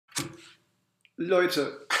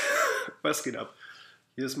Leute, was geht ab?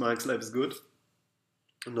 Hier ist Mareks Life is Good.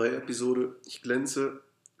 Neue Episode. Ich glänze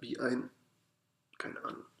wie keine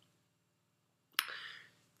Ahnung.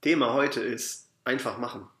 Thema heute ist einfach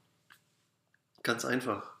machen. Ganz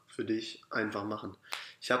einfach für dich, einfach machen.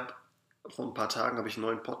 Vor ein paar Tagen einen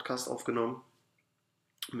neuen Podcast aufgenommen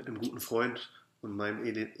mit einem guten Freund und meinem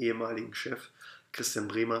ehemaligen Chef, Christian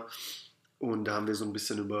Bremer. Und da haben wir so ein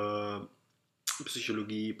bisschen über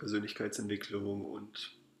Psychologie, Persönlichkeitsentwicklung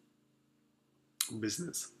und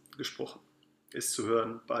Business gesprochen. Ist zu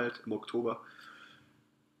hören, bald im Oktober.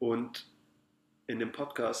 Und in dem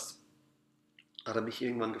Podcast hat er mich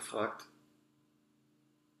irgendwann gefragt,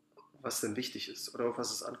 was denn wichtig ist oder auf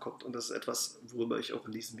was es ankommt. Und das ist etwas, worüber ich auch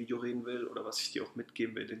in diesem Video reden will oder was ich dir auch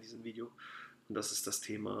mitgeben will in diesem Video. Und das ist das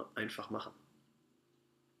Thema einfach machen.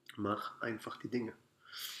 Mach einfach die Dinge.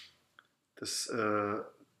 Das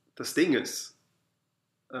Ding ist,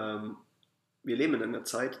 wir leben in einer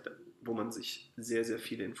Zeit, wo man sich sehr, sehr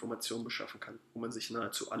viele Informationen beschaffen kann, wo man sich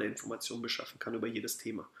nahezu alle Informationen beschaffen kann über jedes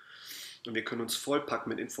Thema. Und wir können uns vollpacken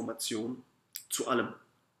mit Informationen zu allem.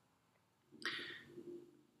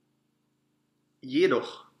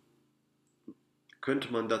 Jedoch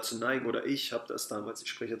könnte man dazu neigen, oder ich habe das damals, ich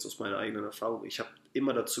spreche jetzt aus meiner eigenen Erfahrung, ich habe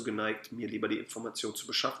immer dazu geneigt, mir lieber die Information zu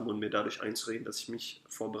beschaffen und mir dadurch einzureden, dass ich mich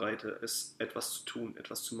vorbereite, etwas zu tun,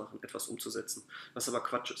 etwas zu machen, etwas umzusetzen. Was aber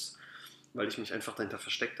Quatsch ist, weil ich mich einfach dahinter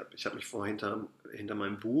versteckt habe. Ich habe mich vorher hinter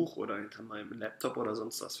meinem Buch oder hinter meinem Laptop oder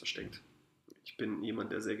sonst was versteckt. Ich bin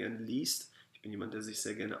jemand, der sehr gerne liest, ich bin jemand, der sich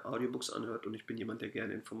sehr gerne Audiobooks anhört und ich bin jemand, der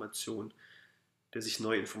gerne der sich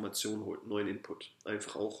neue Informationen holt, neuen Input,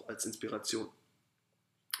 einfach auch als Inspiration.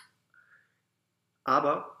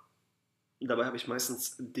 Aber dabei habe ich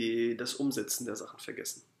meistens das Umsetzen der Sachen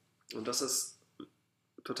vergessen. Und das ist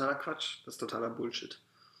totaler Quatsch, das ist totaler Bullshit.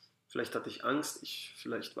 Vielleicht hatte ich Angst,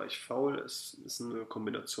 vielleicht war ich faul, es ist eine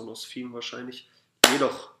Kombination aus vielen wahrscheinlich.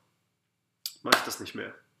 Jedoch mache ich das nicht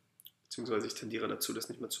mehr. Beziehungsweise ich tendiere dazu, das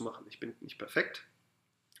nicht mehr zu machen. Ich bin nicht perfekt,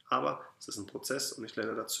 aber es ist ein Prozess und ich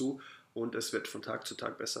lerne dazu und es wird von Tag zu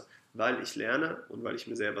Tag besser, weil ich lerne und weil ich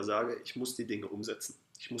mir selber sage, ich muss die Dinge umsetzen.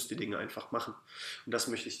 Ich muss die Dinge einfach machen. Und das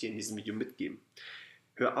möchte ich dir in diesem Video mitgeben.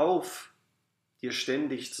 Hör auf, dir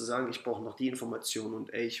ständig zu sagen, ich brauche noch die Information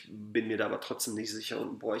und ich bin mir da aber trotzdem nicht sicher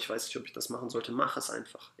und ich weiß nicht, ob ich das machen sollte. Mach es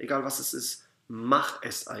einfach. Egal was es ist, mach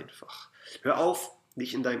es einfach. Hör auf,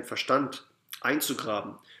 dich in deinem Verstand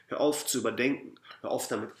einzugraben. Hör auf zu überdenken. Hör auf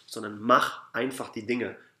damit, sondern mach einfach die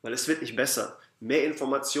Dinge, weil es wird nicht besser. Mehr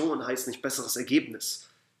Information heißt nicht besseres Ergebnis.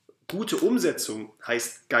 Gute Umsetzung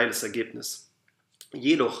heißt geiles Ergebnis.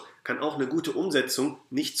 Jedoch kann auch eine gute Umsetzung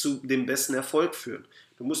nicht zu dem besten Erfolg führen.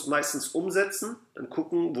 Du musst meistens umsetzen, dann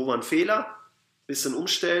gucken, wo war ein Fehler, bisschen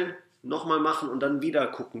umstellen, nochmal machen und dann wieder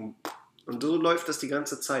gucken. Und so läuft das die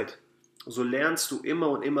ganze Zeit. So lernst du immer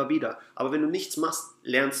und immer wieder. Aber wenn du nichts machst,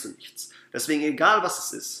 lernst du nichts. Deswegen egal was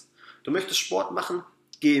es ist. Du möchtest Sport machen,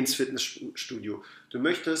 geh ins Fitnessstudio. Du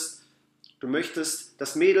möchtest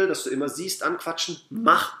das Mädel, das du immer siehst, anquatschen,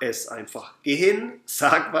 mach es einfach. Geh hin,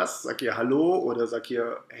 sag was, sag ihr Hallo oder sag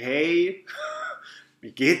ihr Hey,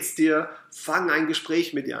 wie geht's dir? Fang ein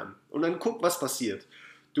Gespräch mit ihr an und dann guck, was passiert.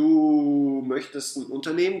 Du möchtest ein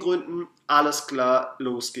Unternehmen gründen, alles klar,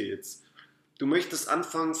 los geht's. Du möchtest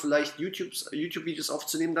anfangen, vielleicht YouTube-Videos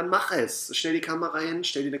aufzunehmen, dann mach es. Stell dir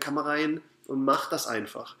eine Kamera hin und mach das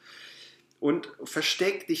einfach. Und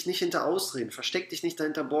versteck dich nicht hinter Ausreden, versteck dich nicht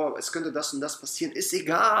dahinter, es könnte das und das passieren, ist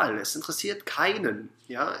egal, es interessiert keinen.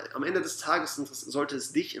 Ja? Am Ende des Tages sollte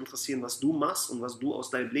es dich interessieren, was du machst und was du aus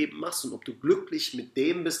deinem Leben machst und ob du glücklich mit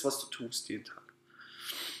dem bist, was du tust jeden Tag.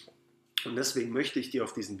 Und deswegen möchte ich dir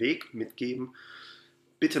auf diesen Weg mitgeben,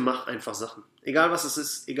 bitte mach einfach Sachen. Egal was es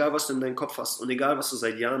ist, egal was du in deinem Kopf hast und egal was du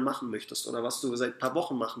seit Jahren machen möchtest oder was du seit ein paar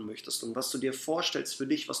Wochen machen möchtest und was du dir vorstellst für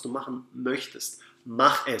dich, was du machen möchtest,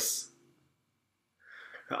 mach es.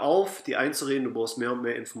 Hör auf, dir einzureden, du brauchst mehr und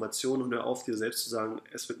mehr Informationen und hör auf, dir selbst zu sagen,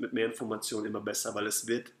 es wird mit mehr Informationen immer besser, weil es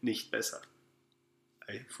wird nicht besser.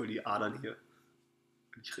 Ey, voll die Adern hier,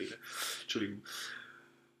 wenn ich rede. Entschuldigung.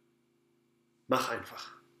 Mach einfach.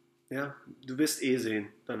 Ja, du wirst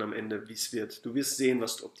sehen dann am Ende, wie es wird. Du wirst sehen,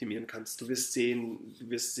 was du optimieren kannst. Du wirst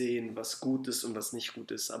sehen, was gut ist und was nicht gut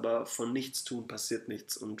ist. Aber von nichts tun passiert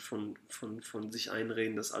nichts. Und von sich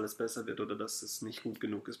einreden, dass alles besser wird oder dass es nicht gut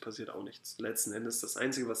genug ist, passiert auch nichts. Letzten Endes, das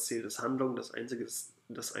Einzige, was zählt, ist Handlung. Das Einzige,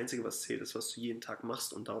 was zählt, ist, was du jeden Tag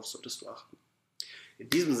machst. Und darauf solltest du achten. In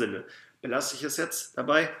diesem Sinne belasse ich es jetzt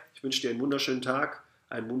dabei. Ich wünsche dir einen wunderschönen Tag,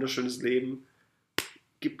 ein wunderschönes Leben.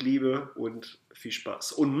 Gib Liebe und viel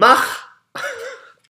Spaß. Und mach!